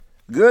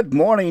Good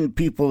morning,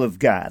 people of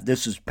God.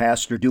 This is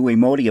Pastor Dewey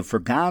Modia for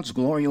God's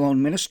Glory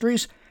Alone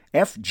Ministries,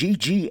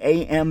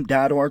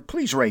 fggam.org.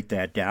 Please write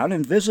that down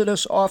and visit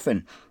us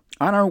often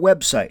on our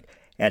website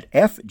at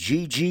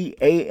fggam.org.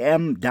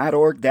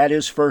 That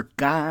is for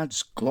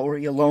God's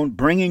Glory Alone,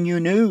 bringing you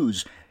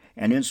news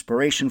and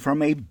inspiration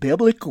from a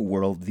biblical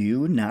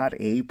worldview, not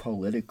a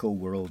political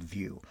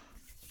worldview.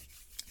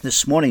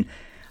 This morning,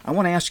 I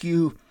want to ask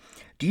you,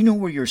 do you know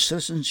where your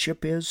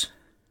citizenship is?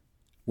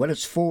 What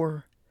it's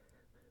for?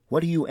 What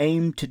do you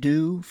aim to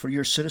do for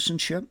your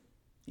citizenship?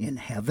 In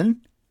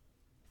heaven?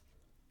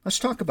 Let's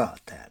talk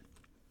about that.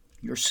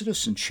 Your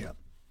citizenship.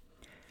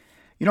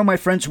 You know, my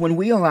friends, when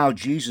we allow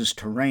Jesus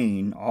to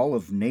reign, all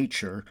of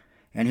nature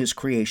and his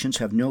creations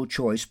have no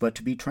choice but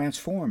to be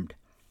transformed.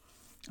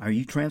 Are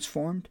you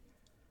transformed?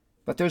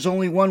 But there's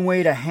only one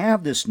way to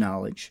have this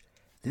knowledge,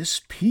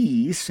 this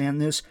peace, and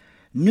this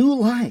new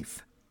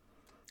life.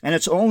 And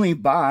it's only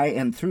by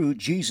and through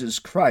Jesus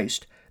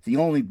Christ, the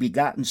only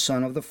begotten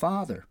Son of the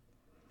Father.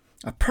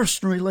 A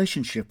personal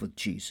relationship with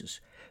Jesus.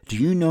 Do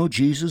you know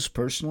Jesus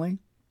personally?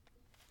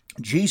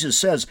 Jesus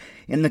says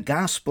in the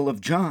Gospel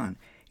of John,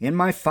 "In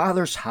my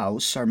Father's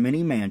house are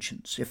many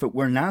mansions. If it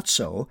were not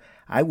so,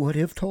 I would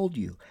have told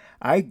you.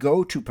 I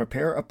go to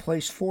prepare a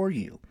place for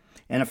you.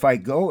 And if I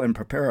go and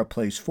prepare a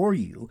place for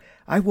you,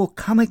 I will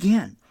come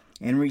again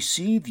and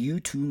receive you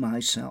to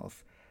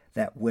myself,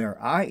 that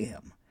where I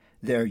am,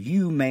 there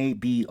you may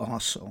be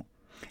also.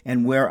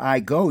 And where I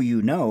go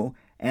you know,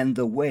 and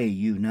the way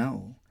you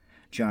know."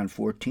 John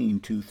 14,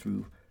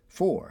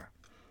 2-4.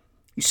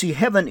 You see,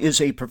 heaven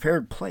is a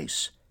prepared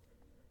place.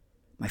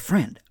 My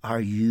friend, are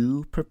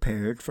you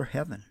prepared for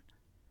heaven?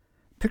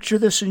 Picture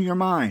this in your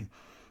mind.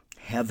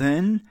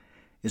 Heaven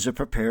is a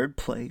prepared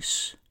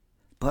place,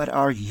 but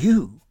are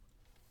you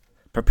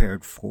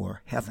prepared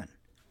for heaven?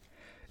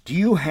 Do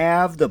you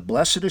have the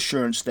blessed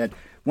assurance that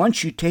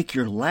once you take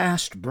your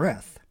last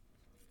breath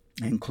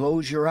and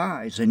close your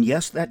eyes, and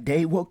yes, that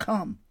day will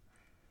come,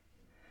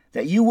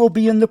 that you will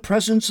be in the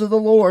presence of the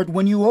Lord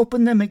when you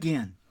open them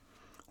again?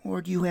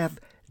 Or do you have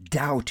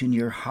doubt in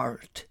your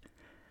heart?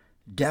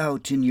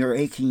 Doubt in your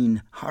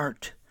aching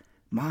heart,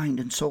 mind,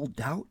 and soul,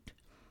 doubt?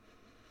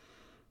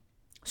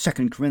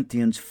 2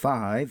 Corinthians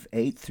 5,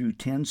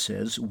 8-10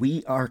 says,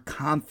 "We are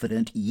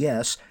confident,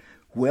 yes,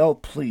 well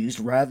pleased,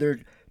 rather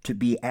to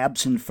be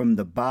absent from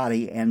the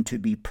body and to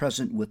be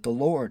present with the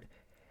Lord.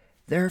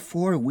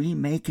 Therefore we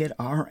make it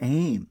our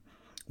aim,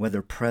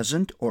 whether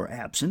present or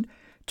absent,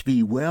 to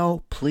be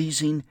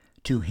well-pleasing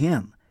to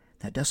Him."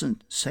 That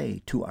doesn't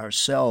say to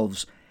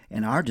ourselves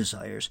and our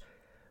desires,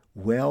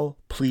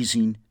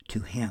 well-pleasing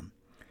to Him.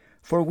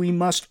 For we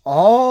must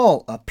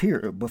all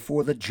appear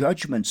before the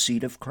judgment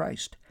seat of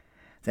Christ,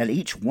 that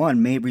each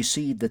one may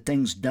receive the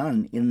things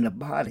done in the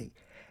body,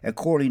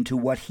 according to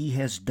what he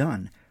has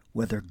done,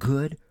 whether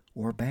good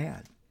or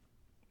bad.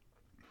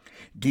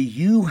 Do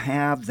you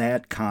have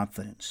that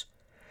confidence?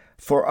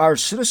 For our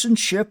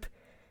citizenship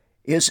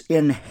is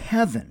in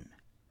heaven,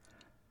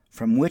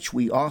 from which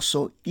we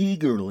also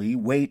eagerly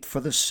wait for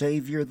the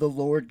Savior, the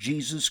Lord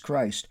Jesus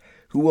Christ,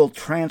 who will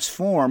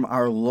transform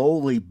our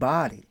lowly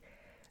body,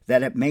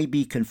 that it may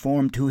be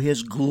conformed to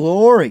His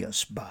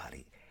glorious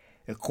body,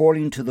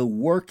 according to the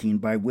working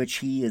by which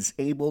He is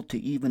able to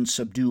even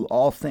subdue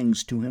all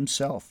things to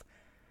Himself.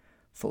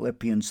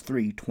 Philippians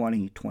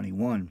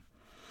 3:20-21.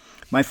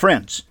 My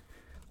friends,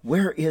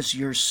 where is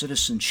your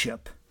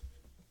citizenship?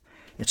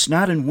 It's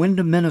not in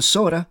Windham,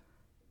 Minnesota,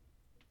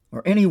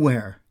 or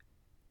anywhere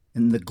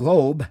in the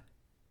globe.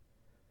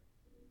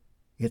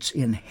 It's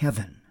in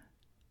heaven.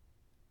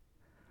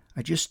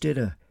 I just did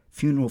a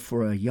funeral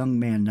for a young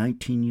man,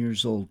 19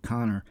 years old,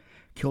 Connor,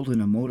 killed in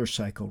a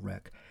motorcycle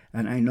wreck.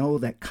 And I know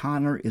that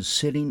Connor is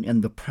sitting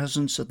in the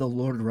presence of the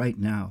Lord right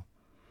now.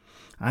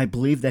 I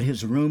believe that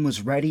his room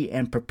was ready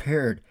and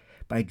prepared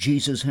by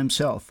Jesus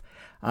Himself.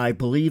 I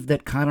believe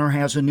that Connor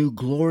has a new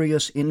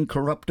glorious,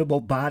 incorruptible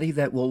body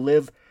that will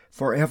live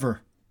forever.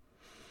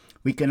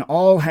 We can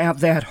all have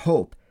that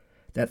hope,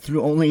 that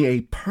through only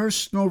a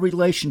personal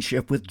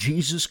relationship with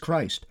Jesus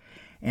Christ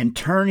and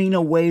turning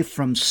away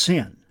from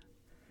sin,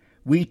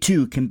 we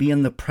too can be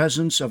in the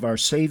presence of our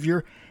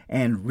Savior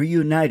and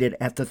reunited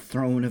at the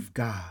throne of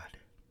God.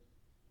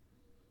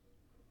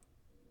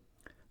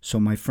 So,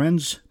 my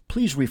friends,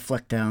 please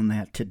reflect on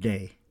that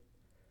today.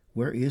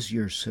 Where is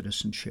your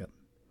citizenship?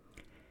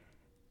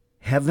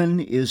 Heaven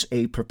is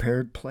a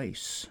prepared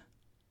place.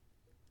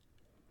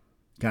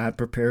 God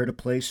prepared a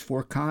place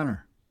for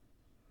Connor.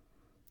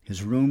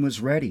 His room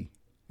was ready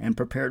and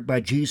prepared by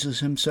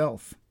Jesus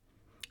Himself.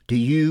 Do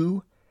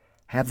you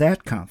have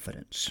that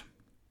confidence?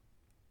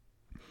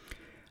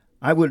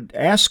 I would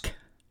ask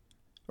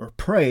or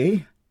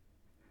pray,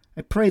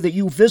 I pray that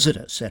you visit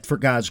us at For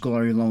God's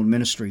Glory Alone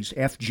Ministries,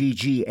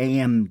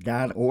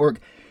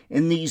 fggam.org,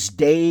 in these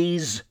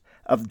days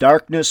of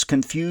darkness,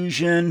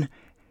 confusion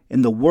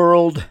in the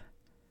world.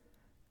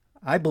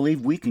 I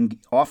believe we can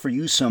offer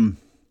you some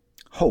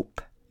hope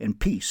and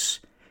peace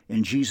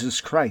in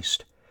Jesus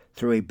Christ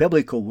through a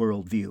biblical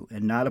worldview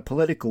and not a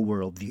political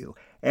worldview,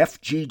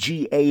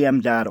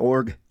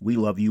 fggam.org. We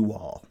love you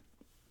all.